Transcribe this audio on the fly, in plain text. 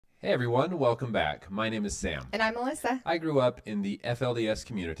Hey everyone, welcome back. My name is Sam. And I'm Melissa. I grew up in the FLDS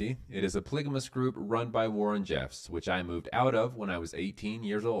community. It is a polygamous group run by Warren Jeffs, which I moved out of when I was 18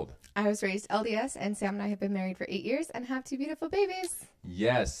 years old. I was raised LDS, and Sam and I have been married for 8 years and have 2 beautiful babies.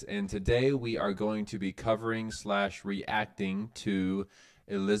 Yes, and today we are going to be covering / reacting to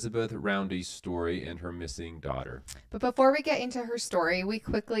Elizabeth Roundy's story and her missing daughter. But before we get into her story, we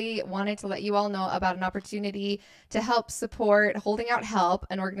quickly wanted to let you all know about an opportunity to help support Holding Out Help,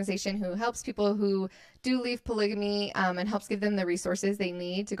 an organization who helps people who do leave polygamy and helps give them the resources they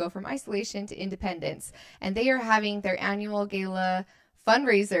need to go from isolation to independence. And they are having their annual gala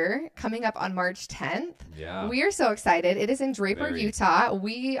fundraiser coming up on March 10th. Yeah. We are so excited. It is in Draper, Utah.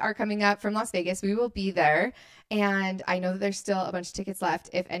 We are coming up from Las Vegas. We will be there. And I know that there's still a bunch of tickets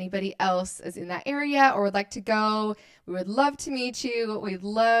left. If anybody else is in that area or would like to go, we would love to meet you. We'd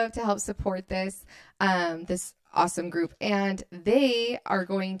love to help support this awesome group. And they are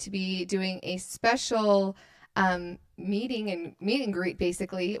going to be doing a special meet and greet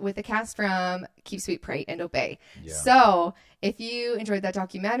basically with the cast from Keep Sweet, Pray, and Obey. Yeah. So if you enjoyed that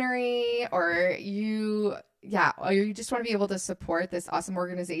documentary or you just want to be able to support this awesome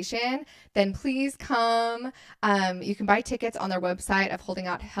organization, then please come. You can buy tickets on their website of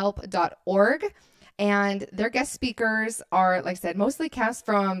holdingouthelp.org. And their guest speakers are, like I said, mostly cast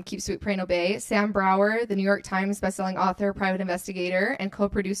from Keep Sweet, Pray, and Obey. Sam Brower, the New York Times bestselling author, private investigator, and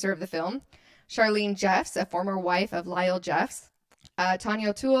co-producer of the film. Charlene Jeffs, a former wife of Lyle Jeffs. Tanya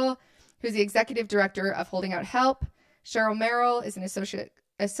O'Toole, who's the executive director of Holding Out Help. Cheryl Merrill is an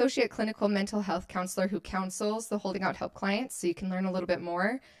associate clinical mental health counselor who counsels the Holding Out Help clients, so you can learn a little bit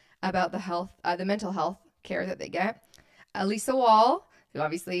more about the mental health care that they get. Lisa Wall, who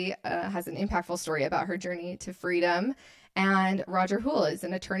obviously has an impactful story about her journey to freedom. And Roger Houle is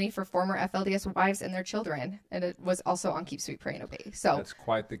an attorney for former FLDS wives and their children, and it was also on Keep Sweet, Pray, and Obey. So that's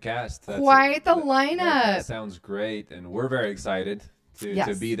quite the cast. That's quite the lineup. That sounds great, and we're very excited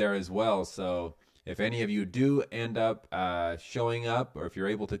to be there as well. So if any of you do end up showing up, or if you're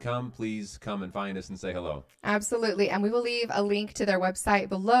able to come, please come and find us and say hello. Absolutely, and we will leave a link to their website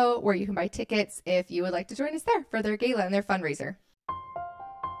below where you can buy tickets if you would like to join us there for their gala and their fundraiser.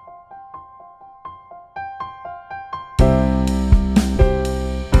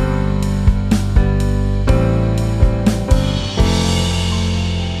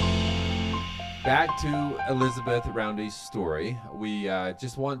 Back to Elizabeth Roundy's story. We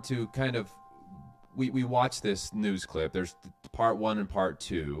just want to kind of, we watched this news clip. There's part 1 and part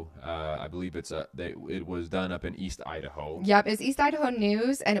 2. I believe it was done up in East Idaho. Yep, it's East Idaho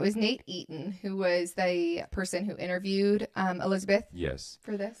News, and it was Nate Eaton who was the person who interviewed Elizabeth. Yes.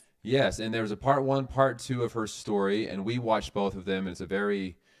 For this. Yes, and there was a part 1, part 2 of her story, and we watched both of them. And it's a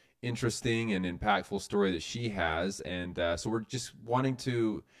very interesting and impactful story that she has, and so we're just wanting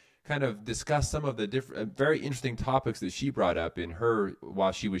to kind of discuss some of the different, very interesting topics that she brought up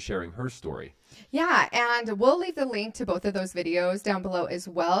while she was sharing her story. Yeah, and we'll leave the link to both of those videos down below as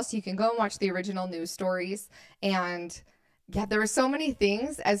well, so you can go and watch the original news stories. And yeah, there were so many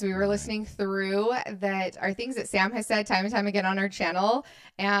things as we were listening through that are things that Sam has said time and time again on our channel,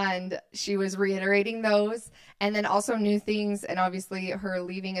 and she was reiterating those. And then also new things, and obviously her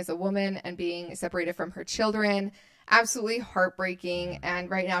leaving as a woman and being separated from her children. Absolutely heartbreaking. And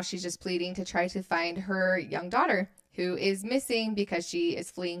right now she's just pleading to try to find her young daughter who is missing because she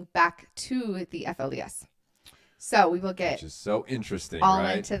is fleeing back to the FLDS. So we will get which is so interesting, all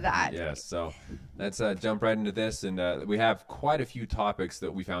right? into that. Yes. So let's jump right into this. And we have quite a few topics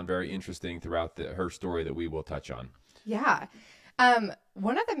that we found very interesting throughout her story that we will touch on. Yeah.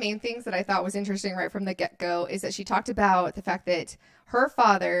 One of the main things that I thought was interesting right from the get-go is that she talked about the fact that her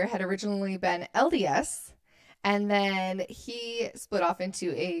father had originally been LDS, and then he split off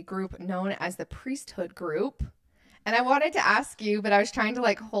into a group known as the priesthood group. And I wanted to ask you, but I was trying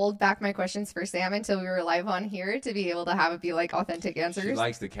to hold back my questions for Sam until we were live on here to be able to have it be authentic answers. She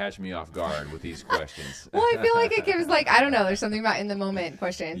likes to catch me off guard with these questions. Well, I feel like it gives I don't know, there's something about in the moment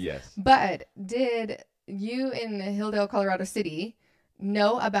questions. Yes. But did you in Hilldale, Colorado City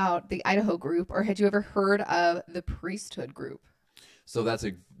know about the Idaho group, or had you ever heard of the priesthood group? So that's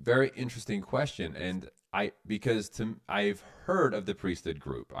a very interesting question. And I've heard of the priesthood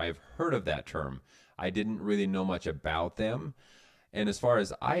group. I've heard of that term. I didn't really know much about them. And as far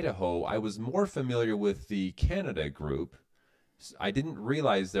as Idaho, I was more familiar with the Canada group. I didn't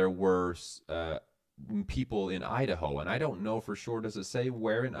realize there were people in Idaho, and I don't know for sure. Does it say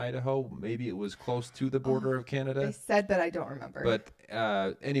where in Idaho? Maybe it was close to the border of Canada. I said, but I don't remember. But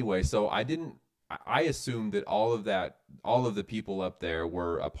anyway, so I I assumed that all of the people up there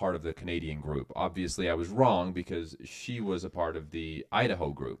were a part of the Canadian group. Obviously, I was wrong because she was a part of the Idaho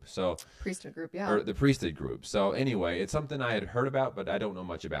group. So priesthood group, yeah. Or the priesthood group. So anyway, it's something I had heard about, but I don't know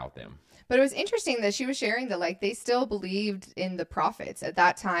much about them. But it was interesting that she was sharing that, like, they still believed in the prophets at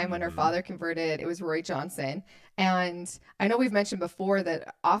that time when her father converted. It was Roy Johnson. And I know we've mentioned before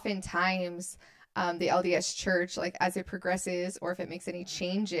that oftentimes the LDS church, like, as it progresses or if it makes any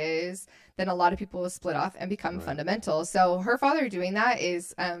changes, then a lot of people will split off and become fundamental. So her father doing that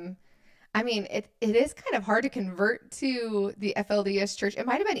is, I mean, it is kind of hard to convert to the FLDS church. It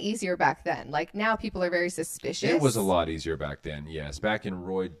might have been easier back then. Like, now people are very suspicious. It was a lot easier back then, yes. Back in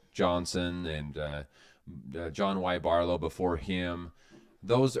Roy Johnson and John Y. Barlow before him,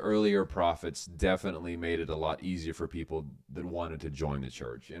 those earlier prophets definitely made it a lot easier for people that wanted to join the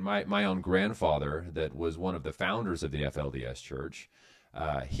church. And my own grandfather, that was one of the founders of the FLDS church,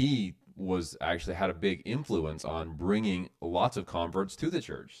 he was actually had a big influence on bringing lots of converts to the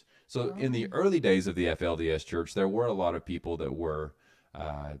church. So in the early days of the FLDS church, there were a lot of people that were,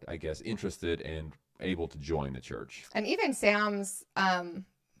 I guess, interested and able to join the church. And even Sam's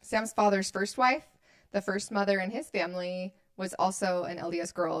father's first wife, the first mother in his family, was also an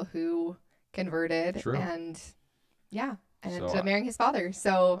LDS girl who converted. True. And ended up marrying his father.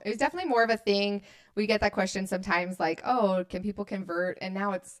 So it was definitely more of a thing. We get that question sometimes, like, oh, can people convert? And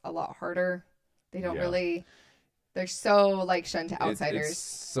now it's a lot harder. They don't really... They're so, like, shunned to outsiders. It's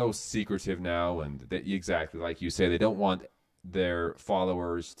so secretive now, and exactly like you say, they don't want their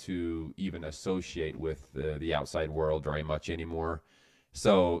followers to even associate with the outside world very much anymore.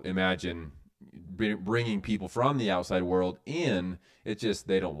 So imagine bringing people from the outside world in. It's just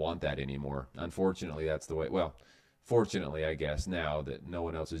they don't want that anymore. Unfortunately, that's the way. Well, fortunately, I guess now that no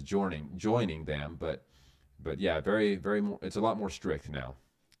one else is joining them, but yeah, very very. It's a lot more strict now.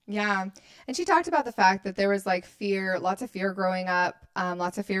 Yeah. And she talked about the fact that there was, like, fear, lots of fear growing up,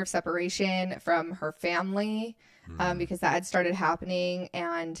 lots of fear of separation from her family, because that had started happening.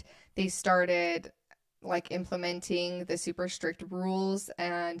 And they started, like, implementing the super strict rules.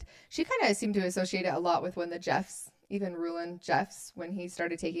 And she kind of seemed to associate it a lot with when the Jeffs, even Rulon Jeffs, when he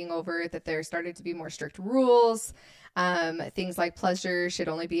started taking over, that there started to be more strict rules. Things like pleasure should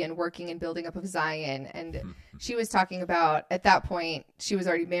only be in working and building up of Zion. And she was talking about, at that point, she was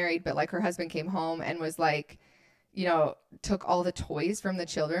already married, but, like, her husband came home and was like, you know, took all the toys from the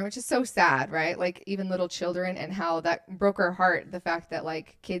children, which is so sad, right? Like, even little children, and how that broke her heart. The fact that,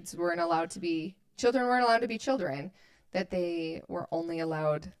 like, children weren't allowed to be children, that they were only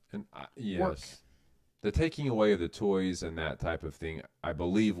allowed work. The taking away of the toys and that type of thing, I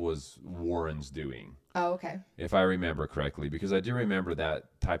believe, was Warren's doing. Oh, okay. If I remember correctly, because I do remember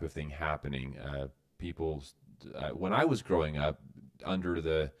that type of thing happening. When I was growing up, under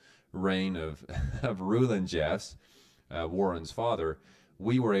the reign of Rulon Jeffs, Warren's father,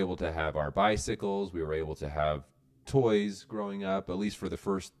 we were able to have our bicycles. We were able to have toys growing up, at least for the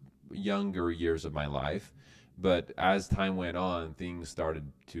first younger years of my life. But as time went on, things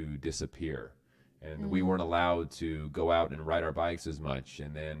started to disappear. And we weren't allowed to go out and ride our bikes as much.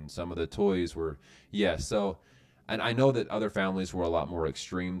 And then some of the toys were, so, and I know that other families were a lot more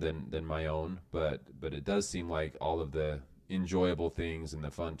extreme than my own, but it does seem like all of the enjoyable things and the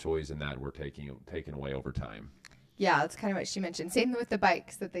fun toys and that were taken away over time. Yeah, that's kind of what she mentioned. Same with the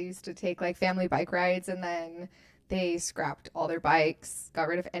bikes, that they used to take, like, family bike rides, and then they scrapped all their bikes, got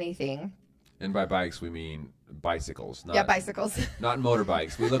rid of anything. And by bikes, we mean bicycles. Bicycles. Not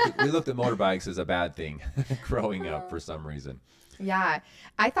motorbikes. We looked at motorbikes as a bad thing growing up for some reason. Yeah.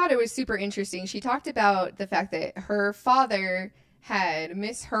 I thought it was super interesting. She talked about the fact that her father had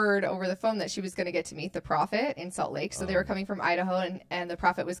misheard over the phone that she was going to get to meet the prophet in Salt Lake. So they were coming from Idaho, and the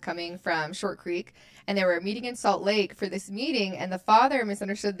prophet was coming from Short Creek, and they were meeting in Salt Lake for this meeting. And the father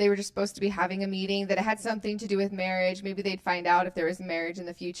misunderstood they were just supposed to be having a meeting, that it had something to do with marriage. Maybe they'd find out if there was marriage in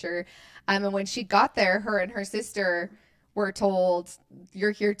the future. And when she got there, her and her sister were told,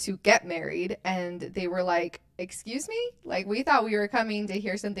 you're here to get married. And they were like, excuse me? Like, we thought we were coming to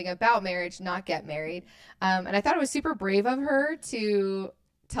hear something about marriage, not get married. And I thought it was super brave of her to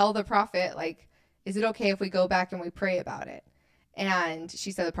tell the prophet, like, is it okay if we go back and we pray about it? And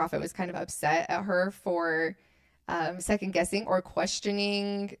she said the prophet was kind of upset at her for second guessing or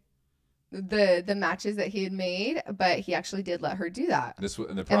questioning the matches that he had made, but he actually did let her do that. The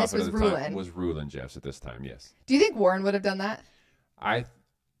prophet at the time was Rulon Jeffs at this time, yes. Do you think Warren would have done that?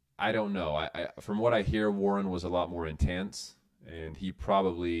 I don't know. I from what I hear, Warren was a lot more intense, and he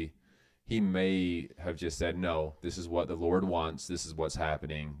may have just said, no, this is what the Lord wants. This is what's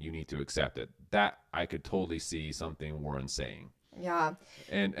happening. You need to accept it. That I could totally see something Warren saying. Yeah.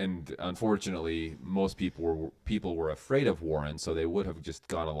 And unfortunately, most people were afraid of Warren, so they would have just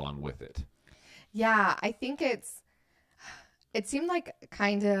gone along with it. Yeah, I think it seemed like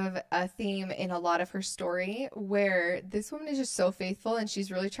kind of a theme in a lot of her story where this woman is just so faithful and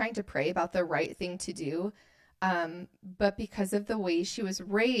she's really trying to pray about the right thing to do. But because of the way she was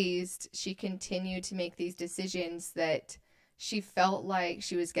raised, she continued to make these decisions that she felt like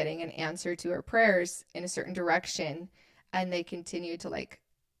she was getting an answer to her prayers in a certain direction. And they continued to like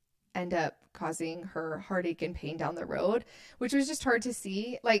end up causing her heartache and pain down the road, which was just hard to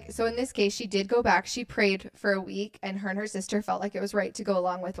see. Like, so in this case, she did go back. She prayed for a week, and her sister felt like it was right to go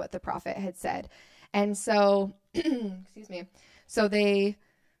along with what the prophet had said. And so, excuse me. So they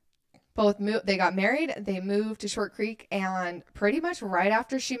both moved, they got married, they moved to Short Creek, and pretty much right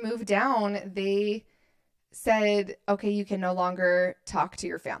after she moved down, they said, okay, you can no longer talk to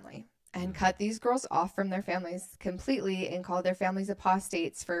your family, and cut these girls off from their families completely and called their families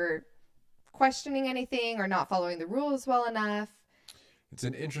apostates for questioning anything or not following the rules well enough. It's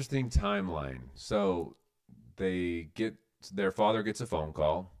an interesting timeline. So their father gets a phone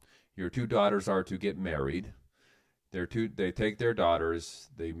call. Your two daughters are to get married. They take their daughters,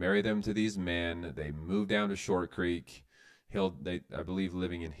 they marry them to these men, they move down to Short Creek, I believe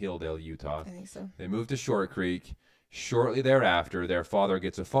living in Hilldale, Utah. I think so. They move to Short Creek. Shortly thereafter, their father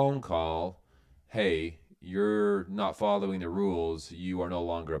gets a phone call. Hey, you're not following the rules. You are no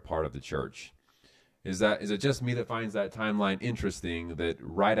longer a part of the church. Is it just me that finds that timeline interesting, that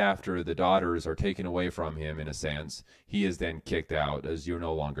right after the daughters are taken away from him, in a sense, he is then kicked out as you're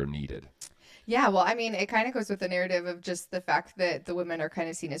no longer needed? Yeah, well, I mean, it kind of goes with the narrative of just the fact that the women are kind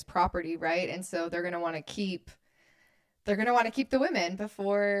of seen as property, right? And so they're going to want to keep the women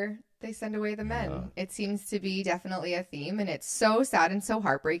before they send away the men. Yeah. It seems to be definitely a theme, and it's so sad and so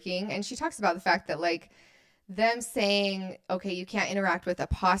heartbreaking. And she talks about the fact that, like, them saying, okay, you can't interact with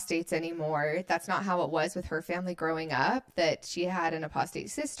apostates anymore. That's not how it was with her family growing up, that she had an apostate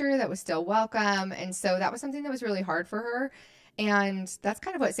sister that was still welcome. And so that was something that was really hard for her. And that's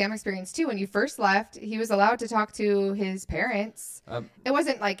kind of what Sam experienced too. When you first left, he was allowed to talk to his parents. It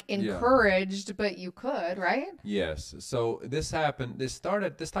wasn't like encouraged, yeah, but you could, right? Yes. So this happened. This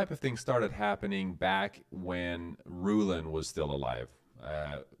type of thing started happening back when Rulon was still alive,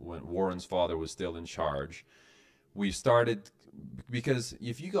 when Warren's father was still in charge. We started, because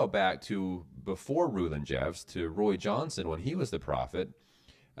if you go back to before Rulon Jeffs, to Roy Johnson when he was the prophet,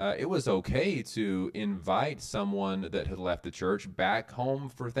 it was okay to invite someone that had left the church back home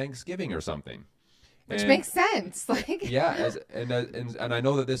for Thanksgiving or something. Which makes sense. Like, yeah, and I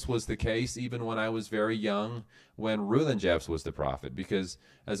know that this was the case even when I was very young, when Rulon Jeffs was the prophet, because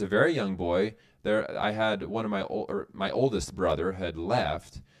as a very young boy, I had one of my oldest brother had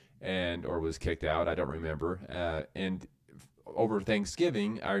left or was kicked out, I don't remember, and over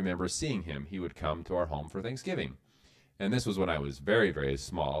Thanksgiving, I remember seeing him. He would come to our home for Thanksgiving. And this was when I was very, very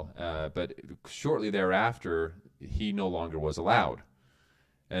small. But shortly thereafter, he no longer was allowed.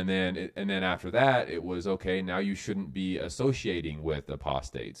 And then after that, it was, okay, now you shouldn't be associating with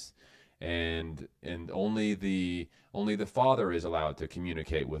apostates. And only the father is allowed to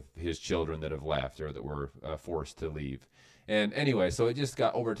communicate with his children that have left or that were forced to leave. And anyway, so it just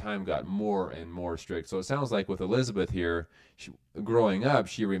over time got more and more strict. So it sounds like with Elizabeth here, growing up,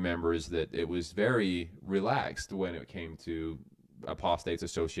 she remembers that it was very relaxed when it came to apostates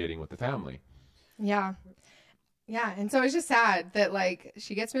associating with the family. Yeah. Yeah. And so it's just sad that, like,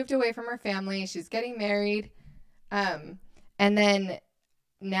 she gets moved away from her family. She's getting married. And then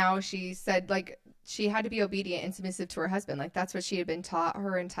now she said, like, she had to be obedient and submissive to her husband. Like, that's what she had been taught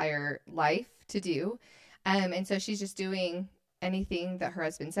her entire life to do. And so she's just doing anything that her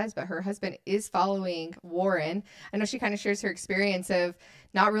husband says, but her husband is following Warren. I know she kind of shares her experience of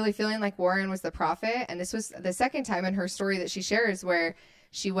not really feeling like Warren was the prophet. And this was the second time in her story that she shares where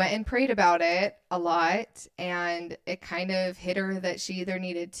she went and prayed about it a lot. And it kind of hit her that she either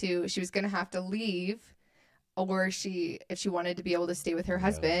she was going to have to leave, or if she wanted to be able to stay with her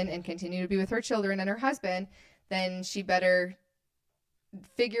husband and continue to be with her children and her husband, then she better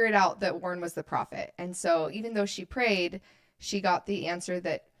figure it out that Warren was the prophet. And so even though she prayed, she got the answer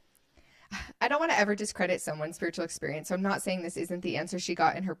that, I don't want to ever discredit someone's spiritual experience. So I'm not saying this isn't the answer she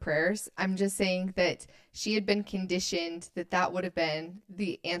got in her prayers. I'm just saying that she had been conditioned that would have been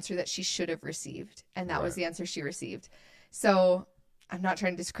the answer that she should have received. And that was the answer she received. So I'm not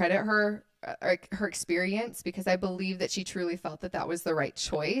trying to discredit her experience, because I believe that she truly felt that was the right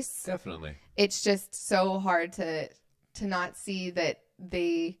choice. Definitely. It's just so hard to not see that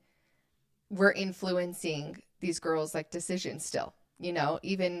they were influencing these girls' like decisions still, you know,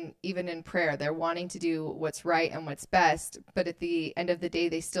 even in prayer, they're wanting to do what's right and what's best. But at the end of the day,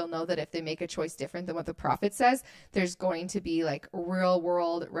 they still know that if they make a choice different than what the prophet says, there's going to be like real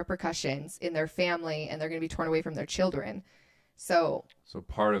world repercussions in their family, and they're going to be torn away from their children. So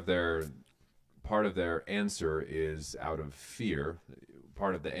part of their answer is out of fear.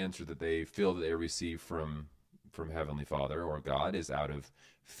 Part of the answer that they feel that they receive from Heavenly Father or God is out of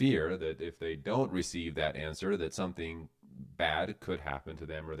fear that if they don't receive that answer, that something bad could happen to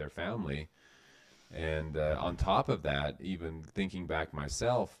them or their family. And on top of that, even thinking back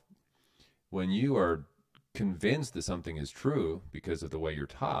myself, when you are convinced that something is true because of the way you're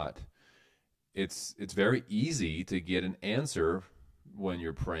taught, it's very easy to get an answer when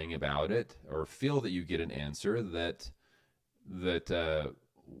you're praying about it, or feel that you get an answer that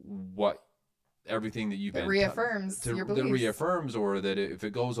what everything that you've been reaffirms your beliefs. That reaffirms, or that if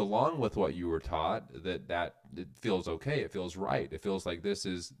it goes along with what you were taught, that it feels okay, it feels right, it feels like this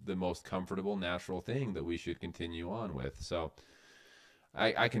is the most comfortable, natural thing that we should continue on with. So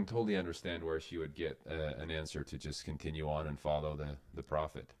I can totally understand where she would get an answer to just continue on and follow the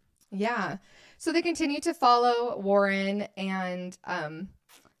prophet. Yeah. So they continue to follow Warren, and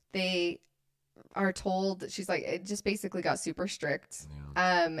they are told, she's like, it just basically got super strict.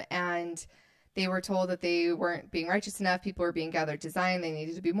 Yeah. And they were told that they weren't being righteous enough. People were being gathered to Zion. They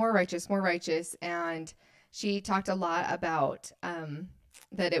needed to be more righteous. And she talked a lot about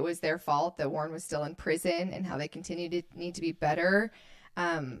that it was their fault that Warren was still in prison, and how they continued to need to be better.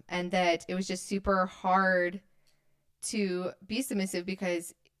 And that it was just super hard to be submissive,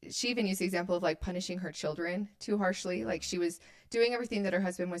 because she even used the example of like punishing her children too harshly. Like she was doing everything that her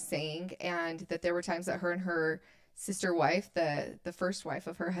husband was saying, and that there were times that her and her sister wife, the first wife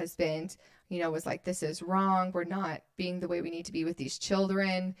of her husband, you know, was like, this is wrong. We're not being the way we need to be with these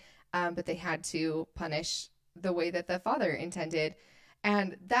children. But they had to punish the way that the father intended.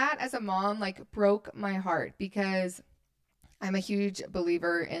 And that, as a mom, like broke my heart, because I'm a huge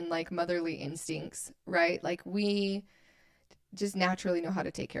believer in like motherly instincts, right? Like we just naturally know how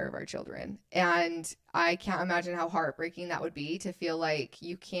to take care of our children. And I can't imagine how heartbreaking that would be to feel like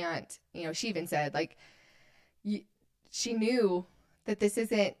you can't, you know, she even said like, she knew that this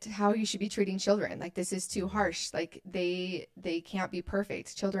isn't how you should be treating children. Like this is too harsh. Like they can't be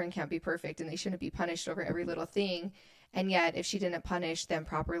perfect. Children can't be perfect, and they shouldn't be punished over every little thing. And yet if she didn't punish them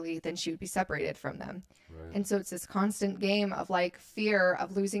properly, then she would be separated from them. Right. And so it's this constant game of like fear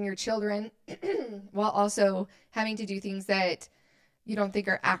of losing your children while also having to do things that you don't think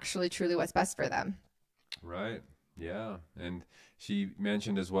are actually truly what's best for them. Right. Yeah. And she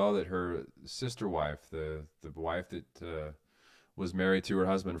mentioned as well that her sister wife, the wife that was married to her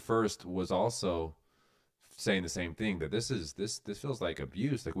husband first, was also saying the same thing, that this feels like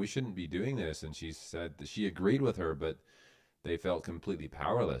abuse, like we shouldn't be doing this. And she said that she agreed with her, but they felt completely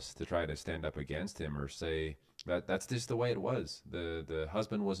powerless to try to stand up against him or say that that's just the way it was. The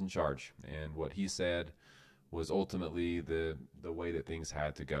husband was in charge, and what he said was ultimately the way that things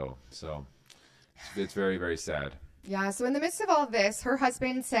had to go. So it's very, very sad. Yeah. So in the midst of all of this, her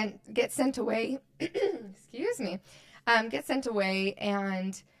husband gets sent away. Excuse me. Gets sent away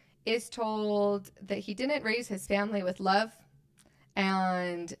and is told that he didn't raise his family with love,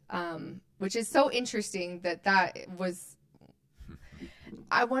 and which is so interesting that was.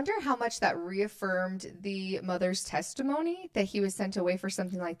 I wonder how much that reaffirmed the mother's testimony that he was sent away for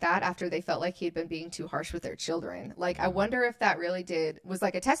something like that after they felt like he had been being too harsh with their children. Like, I wonder if that really was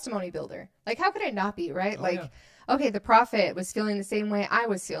like a testimony builder. Like, how could it not be, right? Oh, like, yeah. Okay, the prophet was feeling the same way I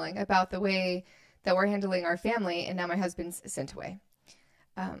was feeling about the way that we're handling our family, and now my husband's sent away.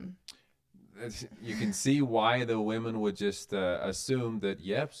 You can see why the women would just assume that,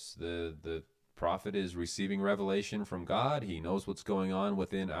 yes, the prophet is receiving revelation from God. He knows what's going on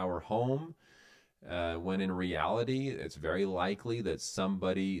within our home. When in reality, it's very likely that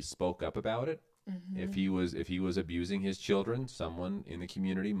somebody spoke up about it. Mm-hmm. If he was abusing his children, someone in the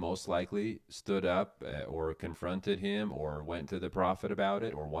community most likely stood up or confronted him or went to the prophet about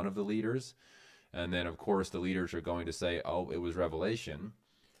it, or one of the leaders. And then, of course, the leaders are going to say, oh, it was revelation.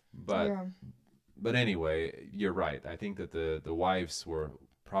 But anyway, you're right. I think that the wives were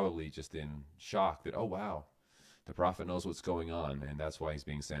probably just in shock that, oh, wow, the prophet knows what's going on, and that's why he's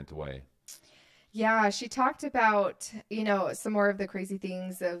being sent away. Yeah, she talked about, some more of the crazy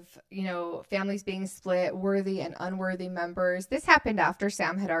things of, families being split, worthy and unworthy members. This happened after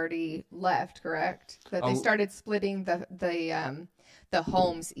Sam had already left, correct? That they started splitting the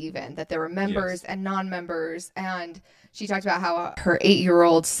homes even, that there were members and non-members. And she talked about how her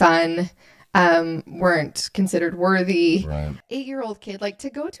 8-year-old son weren't considered worthy. Right. 8-year-old kid, like to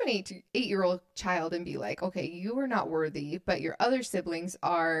go to an 8-year-old child and be like, okay, you are not worthy, but your other siblings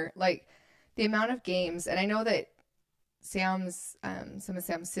are, like the amount of games. And I know that some of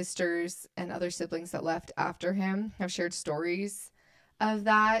Sam's sisters and other siblings that left after him have shared stories of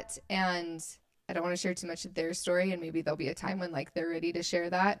that. And I don't want to share too much of their story, and maybe there'll be a time when like they're ready to share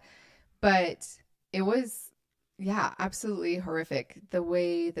that. But it was, yeah, absolutely horrific the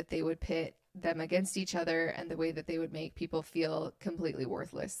way that they would pit them against each other and the way that they would make people feel completely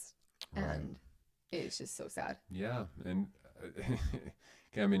worthless. Right. And it's just so sad. Yeah. And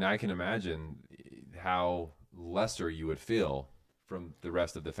I mean, I can imagine how lesser you would feel from the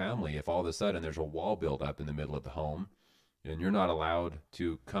rest of the family if all of a sudden there's a wall built up in the middle of the home and you're not allowed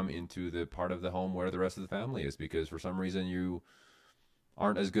to come into the part of the home where the rest of the family is because for some reason you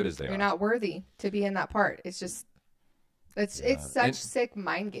aren't as good as they are. You're not worthy to be in that part. It's just, it's such sick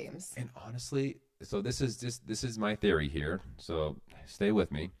mind games. And honestly, so this is my theory here, so stay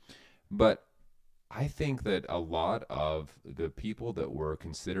with me. But I think that a lot of the people that were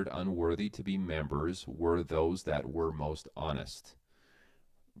considered unworthy to be members were those that were most honest.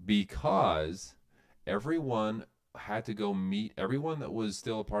 Because everyone had to go meet, everyone that was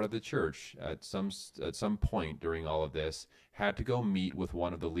still a part of the church at some point during all of this had to go meet with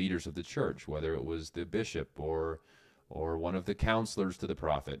one of the leaders of the church, whether it was the bishop or one of the counselors to the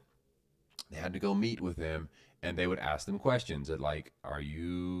prophet. They had to go meet with them, and they would ask them questions like, are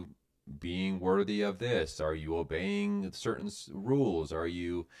you being worthy of this? Are you obeying certain rules? Are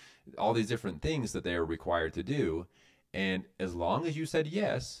you, all these different things that they are required to do? And as long as you said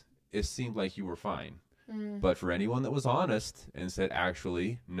yes, it seemed like you were fine. But for anyone that was honest and said,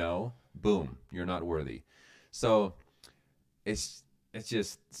 actually, no, boom, you're not worthy. So it's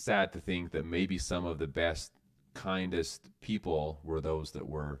just sad to think that maybe some of the best, kindest people were those that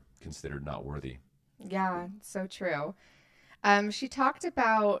were considered not worthy. Yeah, so true. She talked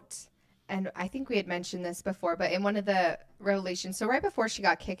about, and I think we had mentioned this before, but in one of the revelations, so right before she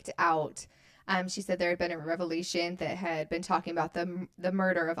got kicked out, she said there had been a revelation that had been talking about the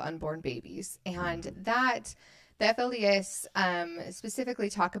murder of unborn babies, and that the FLDS specifically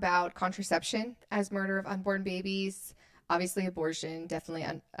talk about contraception as murder of unborn babies. Obviously, abortion, definitely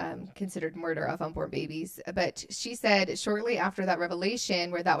considered murder of unborn babies. But she said shortly after that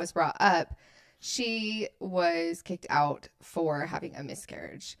revelation where that was brought up, she was kicked out for having a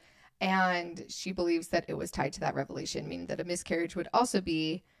miscarriage. And she believes that it was tied to that revelation, meaning that a miscarriage would also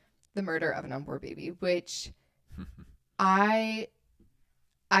be the murder of an unborn baby, which I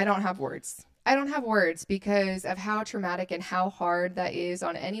don't have words. I don't have words because of how traumatic and how hard that is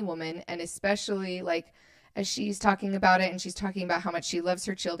on any woman. And especially like as she's talking about it and she's talking about how much she loves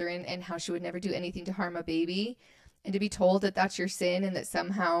her children and how she would never do anything to harm a baby. And to be told that that's your sin and that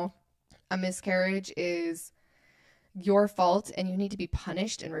somehow a miscarriage is your fault and you need to be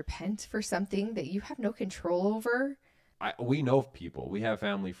punished and repent for something that you have no control over. We know people. We have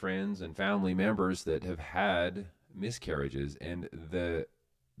family friends and family members that have had miscarriages, and the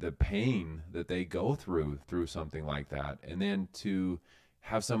pain that they go through something like that, and then to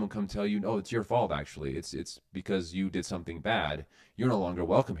have someone come tell you, no, it's your fault. Actually, it's because you did something bad. You're no longer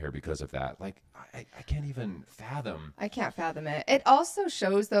welcome here because of that. Like I can't even fathom. I can't fathom it. It also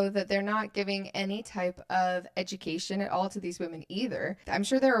shows though that they're not giving any type of education at all to these women either. I'm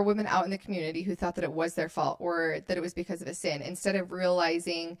sure there are women out in the community who thought that it was their fault or that it was because of a sin, instead of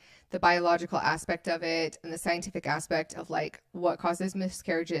realizing the biological aspect of it and the scientific aspect of like what causes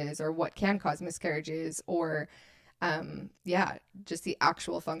miscarriages or what can cause miscarriages or just the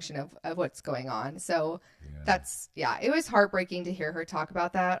actual function of what's going on. So it was heartbreaking to hear her talk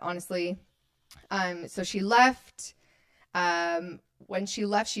about that, honestly. So she left. When she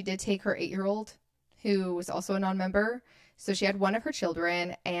left, she did take her 8-year-old, who was also a non-member. So she had one of her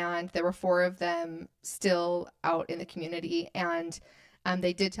children, and there were 4 of them still out in the community. And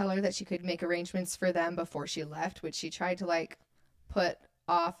they did tell her that she could make arrangements for them before she left, which she tried to like put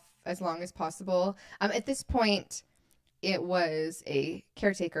off as long as possible. At this point, it was a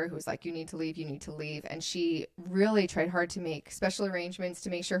caretaker who was like, you need to leave. And she really tried hard to make special arrangements to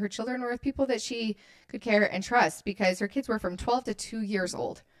make sure her children were with people that she could care and trust, because her kids were from 12 to 2 years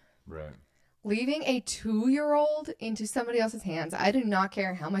old. Right. Leaving a 2-year-old into somebody else's hands, I do not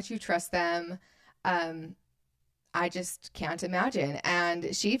care how much you trust them. I just can't imagine.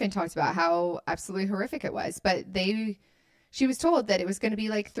 And she even talked about how absolutely horrific it was. But she was told that it was going to be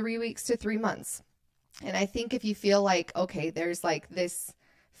like 3 weeks to 3 months. And I think if you feel like, okay, there's like this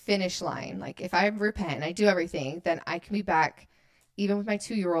finish line, like if I repent and I do everything, then I can be back even with my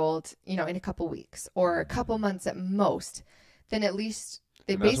 2-year-old, in a couple weeks or a couple months at most, then at least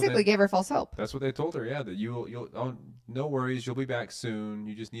They basically gave her false hope. That's what they told her. Yeah, that no worries, you'll be back soon.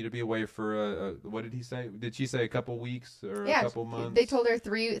 You just need to be away for what did he say? Did she say a couple weeks or a couple months? They told her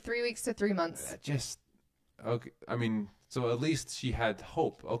 3 weeks to 3 months. Just okay. I mean, so at least she had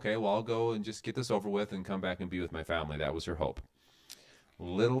hope. Okay, well, I'll go and just get this over with and come back and be with my family. That was her hope.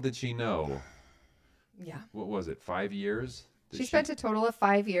 Little did she know. Yeah. What was it? 5 years? She spent a total of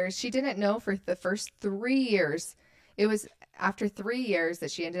 5 years. She didn't know for the first 3 years. It was after 3 years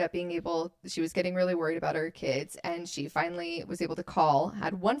that she ended up she was getting really worried about her kids. And she finally was able to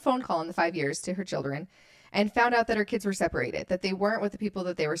had one phone call in the 5 years to her children and found out that her kids were separated, that they weren't with the people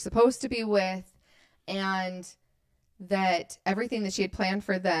that they were supposed to be with. And that everything that she had planned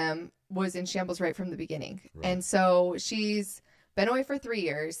for them was in shambles right from the beginning. Right. And so she's been away for 3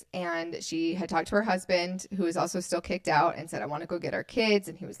 years, and she had talked to her husband, who is also still kicked out, and said, I want to go get our kids.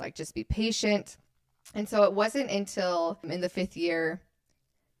 And he was like, just be patient. And so it wasn't until in the 5th year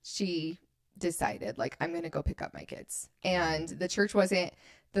she decided, like, I'm going to go pick up my kids. And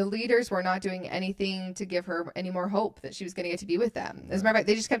the leaders were not doing anything to give her any more hope that she was going to get to be with them. As a matter of fact,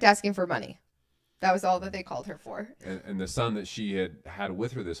 they just kept asking for money. That was all that they called her for. And the son that she had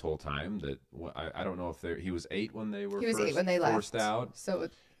with her this whole time, that I don't know if he was 8 when they were forced out. So,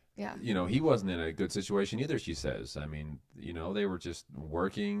 yeah. He wasn't in a good situation either, she says. I mean, they were just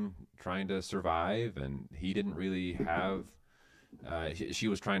working, trying to survive, and he didn't really have, she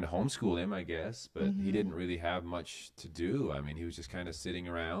was trying to homeschool him, I guess, but he didn't really have much to do. I mean, he was just kind of sitting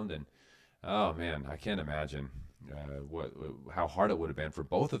around, and, oh man, I can't imagine how hard it would have been for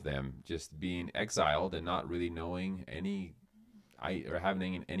both of them, just being exiled and not really knowing or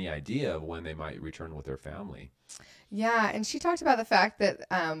having any idea of when they might return with their family. Yeah, and she talked about the fact that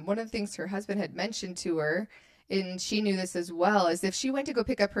one of the things her husband had mentioned to her, and she knew this as well, is if she went to go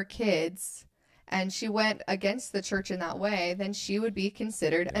pick up her kids and she went against the church in that way, then she would be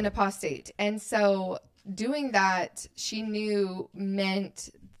considered an apostate. And so doing that, she knew meant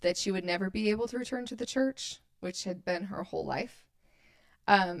that she would never be able to return to the church, which had been her whole life.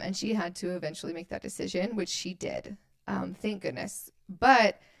 And she had to eventually make that decision, which she did. Thank goodness.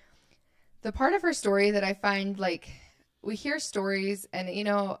 But the part of her story that I find, like, we hear stories and,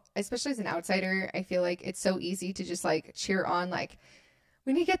 especially as an outsider, I feel like it's so easy to just like cheer on, like,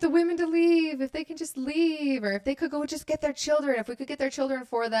 we need to get the women to leave. If they can just leave, or if they could go just get their children, if we could get their children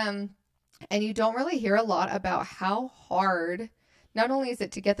for them. And you don't really hear a lot about how hard, not only is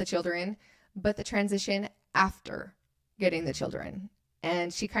it to get the children, but the transition after getting the children.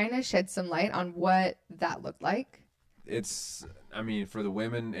 And she kind of shed some light on what that looked like. For the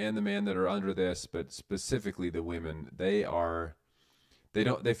women and the men that are under this, but specifically the women, they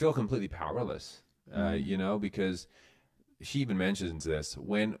feel completely powerless, because she even mentions this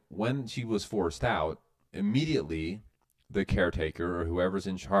when she was forced out, immediately the caretaker or whoever's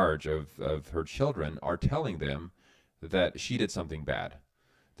in charge of her children are telling them that she did something bad,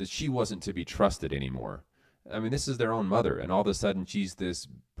 that she wasn't to be trusted anymore. I mean, this is their own mother, and all of a sudden she's this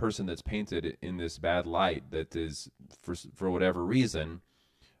person that's painted in this bad light that is, for whatever reason,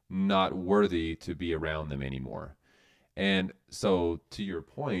 not worthy to be around them anymore. And so, to your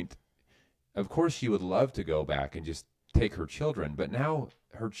point, of course she would love to go back and just take her children, but now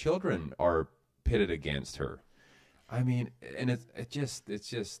her children are pitted against her. I mean, and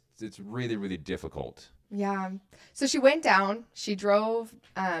it's really, really difficult. Yeah. So she went down, she drove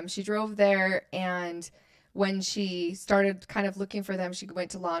there, and when she started kind of looking for them, she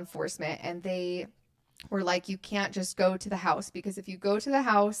went to law enforcement, and they were like, you can't just go to the house, because if you go to the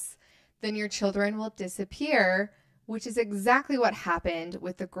house, then your children will disappear, which is exactly what happened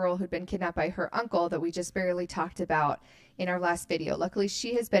with the girl who'd been kidnapped by her uncle that we just barely talked about in our last video. Luckily,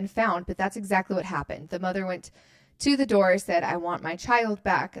 she has been found, but that's exactly what happened. The mother went to the door, said, I want my child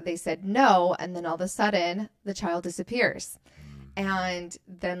back. They said no, and then all of a sudden, the child disappears. And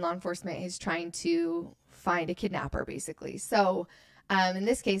then law enforcement is trying to find a kidnapper, basically. So in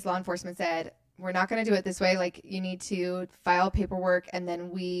this case, law enforcement said, we're not going to do it this way. Like, you need to file paperwork, and then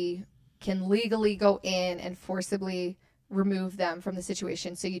we can legally go in and forcibly remove them from the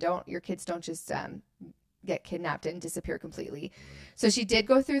situation, so your kids don't just get kidnapped and disappear completely. So she did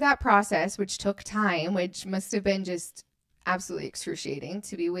go through that process, which took time, which must have been just absolutely excruciating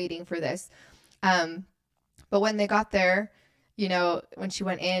to be waiting for this. But when they got there, when she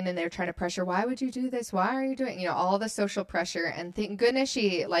went in and they're trying to pressure, why would you do this? Why are you doing, all the social pressure, and thank goodness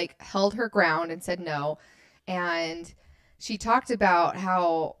she held her ground and said no. And she talked about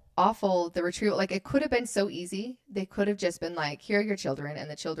how awful the retrieval, it could have been so easy. They could have just been like, here are your children. And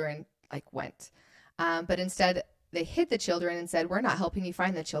the children went. But instead they hid the children and said, we're not helping you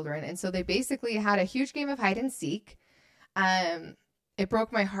find the children. And so they basically had a huge game of hide and seek. it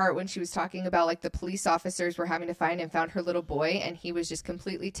broke my heart when she was talking about like the police officers were having to find and found her little boy, and he was just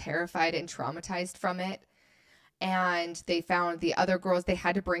completely terrified and traumatized from it. And they found the other girls. They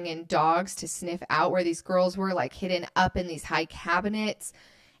had to bring in dogs to sniff out where these girls were, like hidden up in these high cabinets.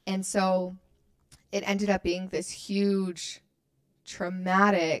 And so it ended up being this huge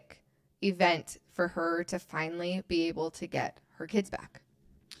traumatic event for her to finally be able to get her kids back.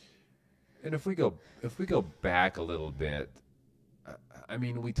 And if we go back a little bit, I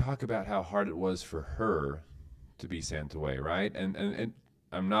mean, we talk about how hard it was for her to be sent away, right? And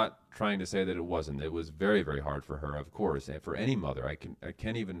I'm not trying to say that it wasn't. It was very, very hard for her, of course, and for any mother. I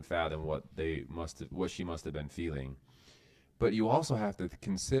can't even fathom what she must have been feeling. But you also have to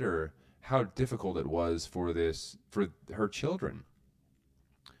consider how difficult it was for her children.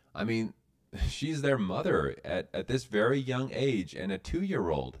 I mean, she's their mother at this very young age, and a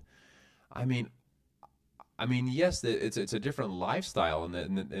 2-year-old. I mean, yes, it's a different lifestyle,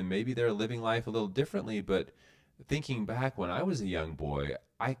 and maybe they're living life a little differently. But thinking back when I was a young boy,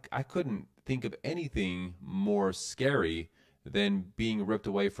 I couldn't think of anything more scary than being ripped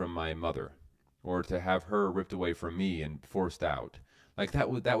away from my mother, or to have her ripped away from me and forced out. Like that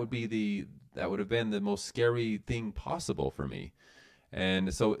would have been the most scary thing possible for me.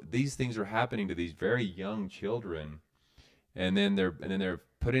 And so these things are happening to these very young children, and then they're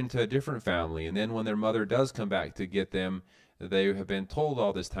put into a different family, and then when their mother does come back to get them, they have been told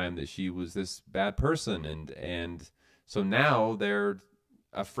all this time that she was this bad person, and so now they're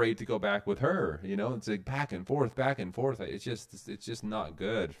afraid to go back with her. It's like back and forth. It's just not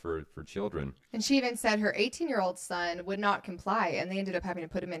good for children. And she even said her 18-year-old son would not comply, and they ended up having to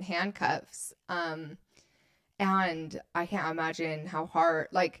put him in handcuffs. And I can't imagine how hard,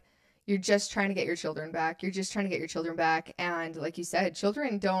 like, you're just trying to get your children back. And like you said,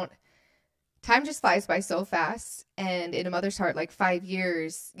 time just flies by so fast. And in a mother's heart, like 5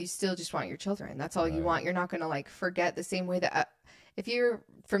 years, you still just want your children. That's all you want. You're not going to like forget the same way that if you're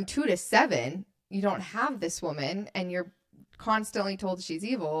from 2 to 7, you don't have this woman and you're constantly told she's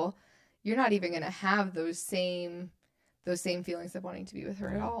evil. You're not even going to have those same feelings of wanting to be with her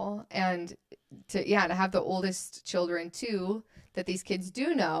at all. And to have the oldest children too, that these kids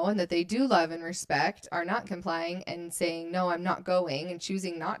do know and that they do love and respect, are not complying and saying, no, I'm not going, and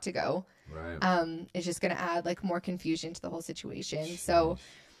choosing not to go. Right. It's just going to add like more confusion to the whole situation. Jeez. So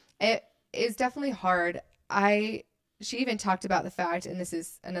it is definitely hard. She even talked about the fact, and this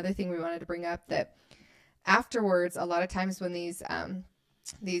is another thing we wanted to bring up, that afterwards, a lot of times when these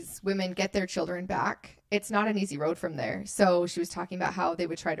women get their children back, it's not an easy road from there. So she was talking about how they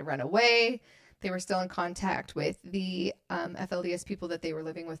would try to run away. They were still in contact with the FLDS people that they were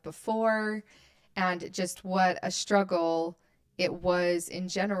living with before, and just what a struggle it was in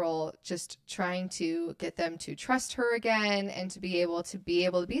general, just trying to get them to trust her again and to be able to be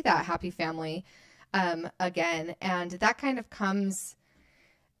that happy family again. And that kind of comes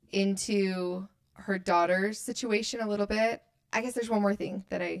into her daughter's situation a little bit. I guess there's one more thing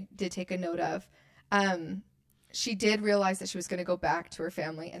that I did take a note of. She did realize that she was going to go back to her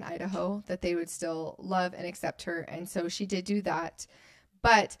family in Idaho, that they would still love and accept her. And so she did do that.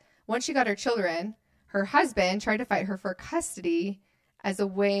 But once she got her children, her husband tried to fight her for custody as a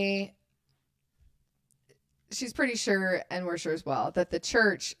way. She's pretty sure, and we're sure as well, that the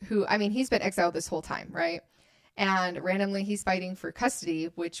church, he's been exiled this whole time, right? And randomly he's fighting for custody,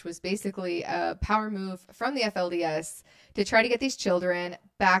 which was basically a power move from the FLDS to try to get these children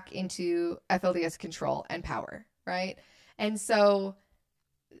back into FLDS control and power, right? And so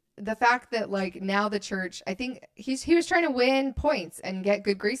the fact that like now the church, I think he was trying to win points and get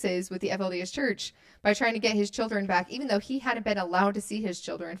good graces with the FLDS church by trying to get his children back, even though he hadn't been allowed to see his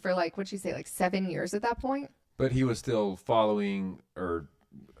children for like, what'd she say, like 7 years at that point? But he was still following along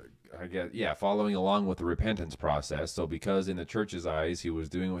with the repentance process. So because in the church's eyes, he was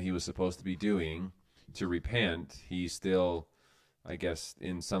doing what he was supposed to be doing to repent, he's still, I guess,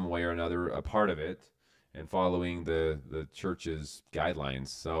 in some way or another, a part of it and following the church's guidelines.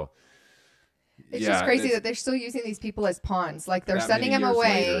 So it's just crazy that they're still using these people as pawns. Like they're sending them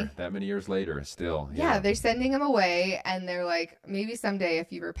away. That many years later, still. Yeah, they're sending them away, and they're like, maybe someday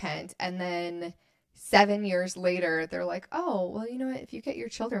if you repent, and then 7 years later, they're like, oh, well, you know what? If you get your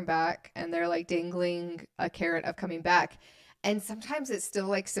children back, and they're like dangling a carrot of coming back. And sometimes it still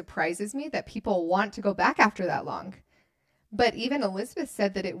like surprises me that people want to go back after that long. But even Elizabeth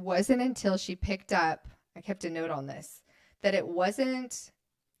said that it wasn't until she picked up, I kept a note on this, that it wasn't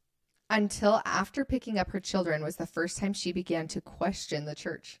until after picking up her children was the first time she began to question the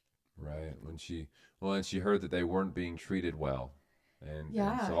church. Right. And she heard that they weren't being treated well. And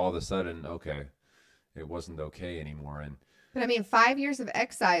so all of a sudden, okay, it wasn't okay anymore. And But I mean, 5 years of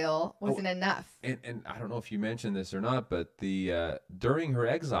exile wasn't enough. And I don't know if you mentioned this or not, but during her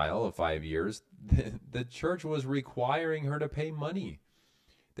exile of 5 years, the church was requiring her to pay money.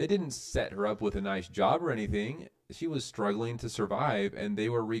 They didn't set her up with a nice job or anything. She was struggling to survive, and they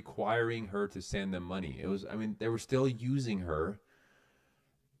were requiring her to send them money. They were still using her.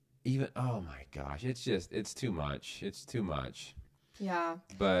 Even, oh my gosh, it's too much. It's too much. Yeah.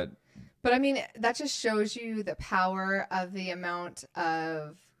 But I mean, that just shows you the power of the amount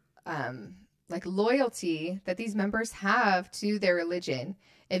of loyalty that these members have to their religion.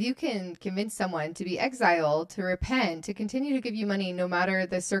 If you can convince someone to be exiled, to repent, to continue to give you money no matter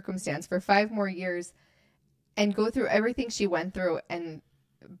the circumstance for 5 more years, and go through everything she went through and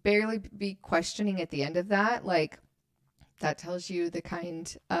barely be questioning at the end of that, like, that tells you the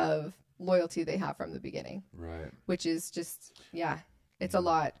kind of loyalty they have from the beginning. Right. Which is just, yeah, it's a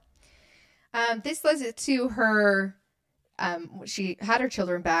lot. This leads it to her. She had her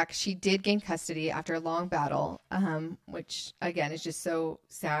children back. She did gain custody after a long battle, which, again, is just so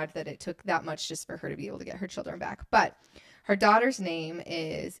sad that it took that much just for her to be able to get her children back. But her daughter's name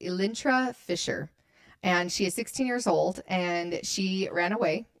is Elintra Fisher, and she is 16 years old, and she ran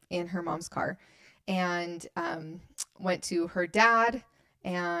away in her mom's car and went to her dad,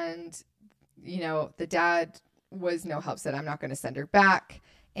 and, the dad was no help, said, I'm not going to send her back.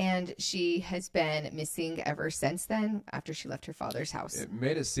 And she has been missing ever since then, after she left her father's house. It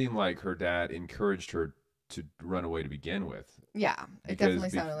made it seem like her dad encouraged her to run away to begin with. Yeah, it definitely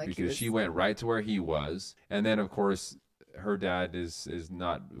sounded like because she went right to where he was. And then, of course, her dad is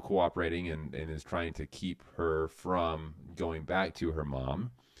not cooperating and is trying to keep her from going back to her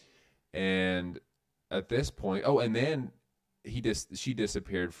mom. And at this point, and then she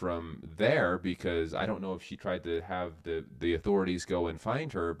disappeared from there, because I don't know if she tried to have the authorities go and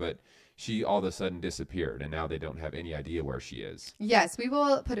find her, but she all of a sudden disappeared, and now they don't have any idea where she is. Yes, we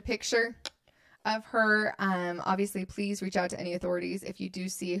will put a picture of her. Obviously, please reach out to any authorities if you do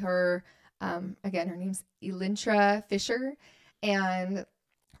see her. Again, her name's Elintra Fisher, and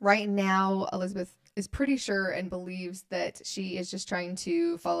right now Elizabeth is pretty sure and believes that she is just trying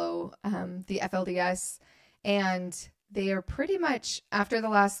to follow the FLDS, and they are pretty much, after the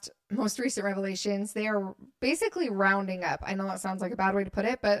most recent revelations, they are basically rounding up. I know that sounds like a bad way to put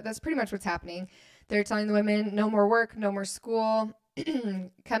it, but that's pretty much what's happening. They're telling the women, no more work, no more school,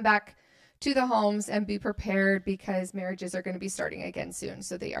 come back to the homes and be prepared, because marriages are going to be starting again soon.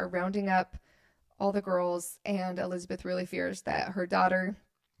 So they are rounding up all the girls, and Elizabeth really fears that her daughter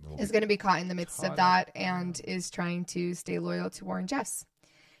is going to be caught in the midst of that and is trying to stay loyal to Warren Jeffs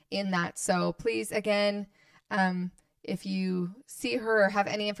in that. So please, again, if you see her or have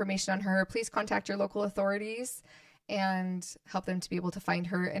any information on her, please contact your local authorities and help them to be able to find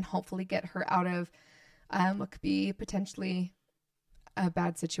her and hopefully get her out of what could be potentially a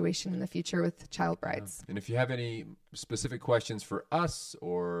bad situation in the future with child brides. And if you have any specific questions for us,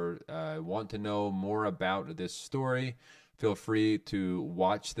 or want to know more about this story, feel free to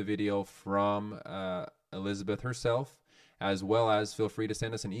watch the video from Elizabeth herself, as well as feel free to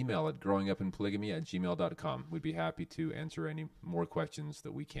send us an email at growingupinpolygamy@gmail.com. We'd be happy to answer any more questions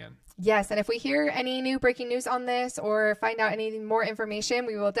that we can. Yes, and if we hear any new breaking news on this or find out any more information,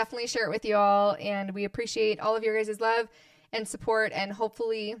 we will definitely share it with you all. And we appreciate all of your guys' love and support. And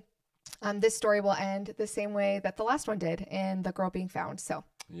hopefully this story will end the same way that the last one did, in the girl being found. So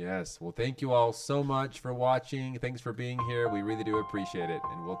yes, well, thank you all so much for watching. Thanks for being here. We really do appreciate it.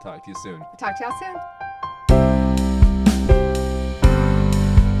 And we'll talk to you soon. Talk to y'all soon.